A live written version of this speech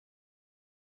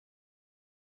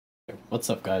What's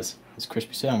up guys, it's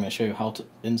Crispy here. I'm going to show you how to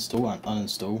install and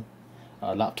uninstall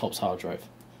a laptop's hard drive.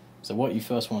 So what you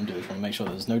first want to do is you want to make sure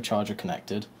there's no charger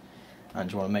connected, and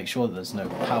you want to make sure that there's no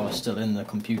power still in the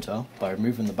computer by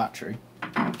removing the battery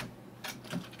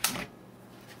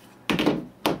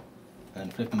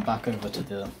and flipping back over to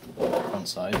the front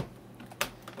side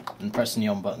and pressing the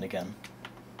on button again,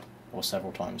 or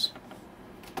several times.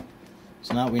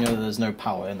 So now we know that there's no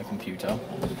power in the computer.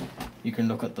 You can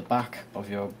look at the back of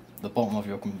the bottom of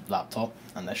your laptop,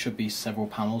 and there should be several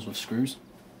panels with screws.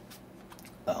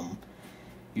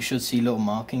 You should see little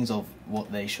markings of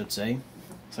what they should say.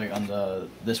 So under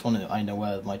this one, I know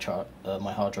where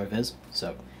my hard drive is.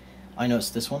 So I know it's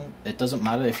this one. It doesn't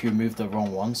matter if you remove the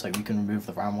wrong one. So we can remove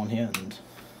the RAM one here, and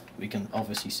we can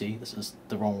obviously see this is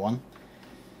the wrong one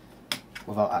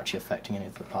without actually affecting any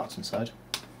of the parts inside.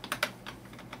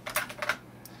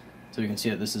 So you can see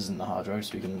that this isn't the hard drive,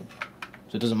 so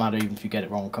it doesn't matter even if you get it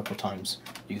wrong a couple of times,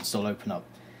 you can still open up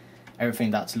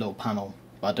everything that's a little panel.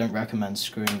 But I don't recommend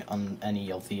screwing on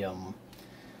any of the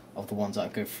ones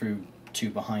that go through to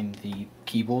behind the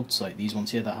keyboards, like these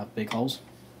ones here that have big holes.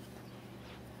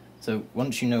 So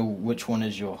once you know which one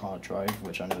is your hard drive,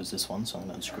 which I know is this one, so I'm going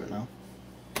to unscrew it now.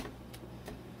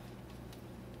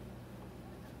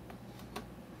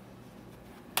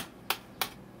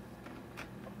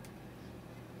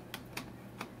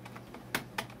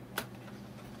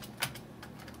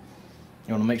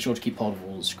 You want to make sure to keep hold of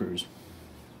all the screws.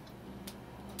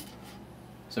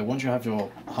 So once you have your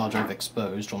hard drive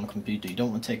exposed on the computer, you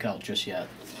don't want to take it out just yet.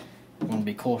 You want to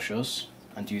be cautious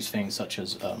and use things such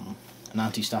as an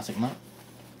anti-static mat.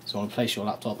 So you want to place your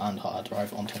laptop and hard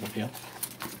drive on top of here.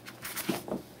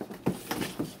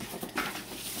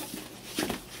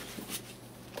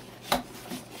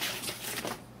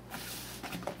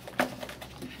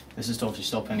 This is to obviously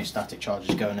stop any static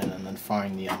charges going in and then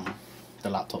firing the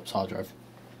laptop's hard drive.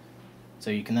 So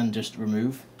you can then just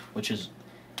remove, which is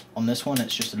on this one,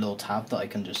 it's just a little tab that I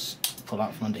can just pull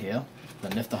out from under here,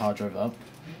 then lift the hard drive up,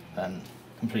 then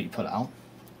completely pull it out.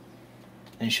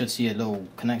 And you should see a little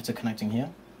connector connecting here.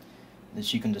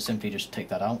 This you can just simply take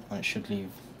that out, and it should leave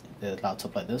the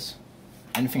laptop like this.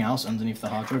 Anything else underneath the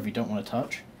hard drive you don't want to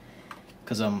touch,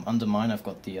 because under mine I've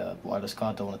got the wireless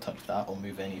card. Don't want to touch that or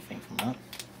move anything from that.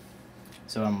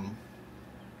 So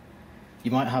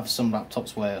you might have some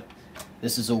laptops where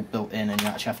this is all built in and you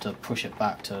actually have to push it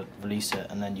back to release it,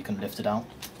 and then you can lift it out.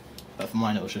 But for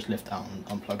mine it was just lift out and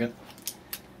unplug it.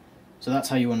 So that's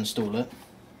how you uninstall it,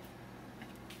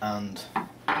 and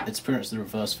it's pretty much the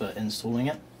reverse for installing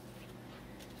it,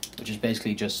 which is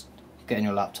basically just getting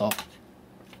your laptop.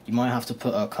 You might have to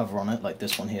put a cover on it like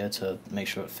this one here to make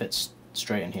sure it fits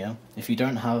straight in here. If you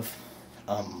don't have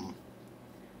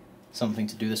something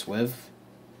to do this with,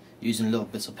 using little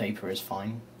bits of paper is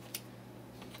fine,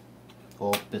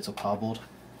 or bits of cardboard.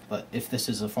 But if this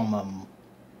is from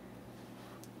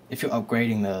if you're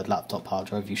upgrading the laptop hard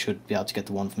drive, you should be able to get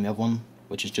the one from the other one,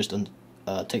 which is just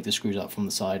take the screws out from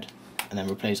the side and then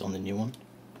replace on the new one.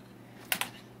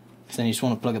 So then you just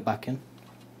want to plug it back in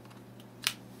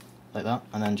like that,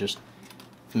 and then just,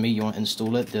 for me, you want to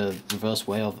install it the reverse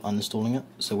way of uninstalling it.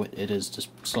 So it is just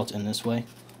slot in this way,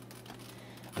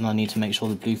 and I need to make sure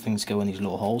the blue things go in these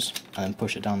little holes, and then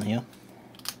push it down here.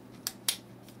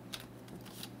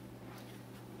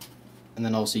 And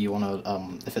then also you want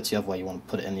to, if it's the other way, you want to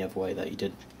put it in the other way that you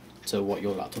did to what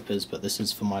your laptop is, but this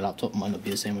is for my laptop, it might not be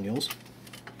the same on yours.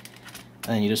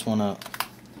 And then you just want to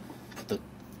put the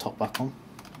top back on.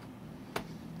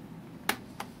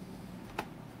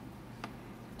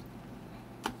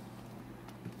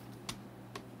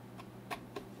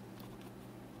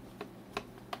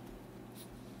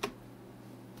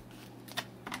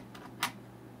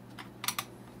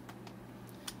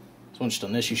 So once you've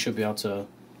done this, you should be able to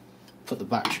put the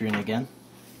battery in again.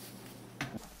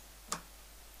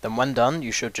 Then when done,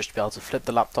 you should just be able to flip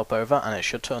the laptop over and it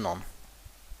should turn on.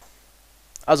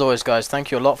 As always guys,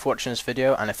 thank you a lot for watching this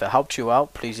video, and if it helped you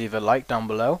out, please leave a like down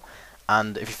below,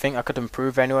 and if you think I could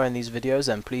improve anywhere in these videos,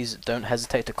 then please don't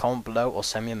hesitate to comment below or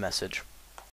send me a message.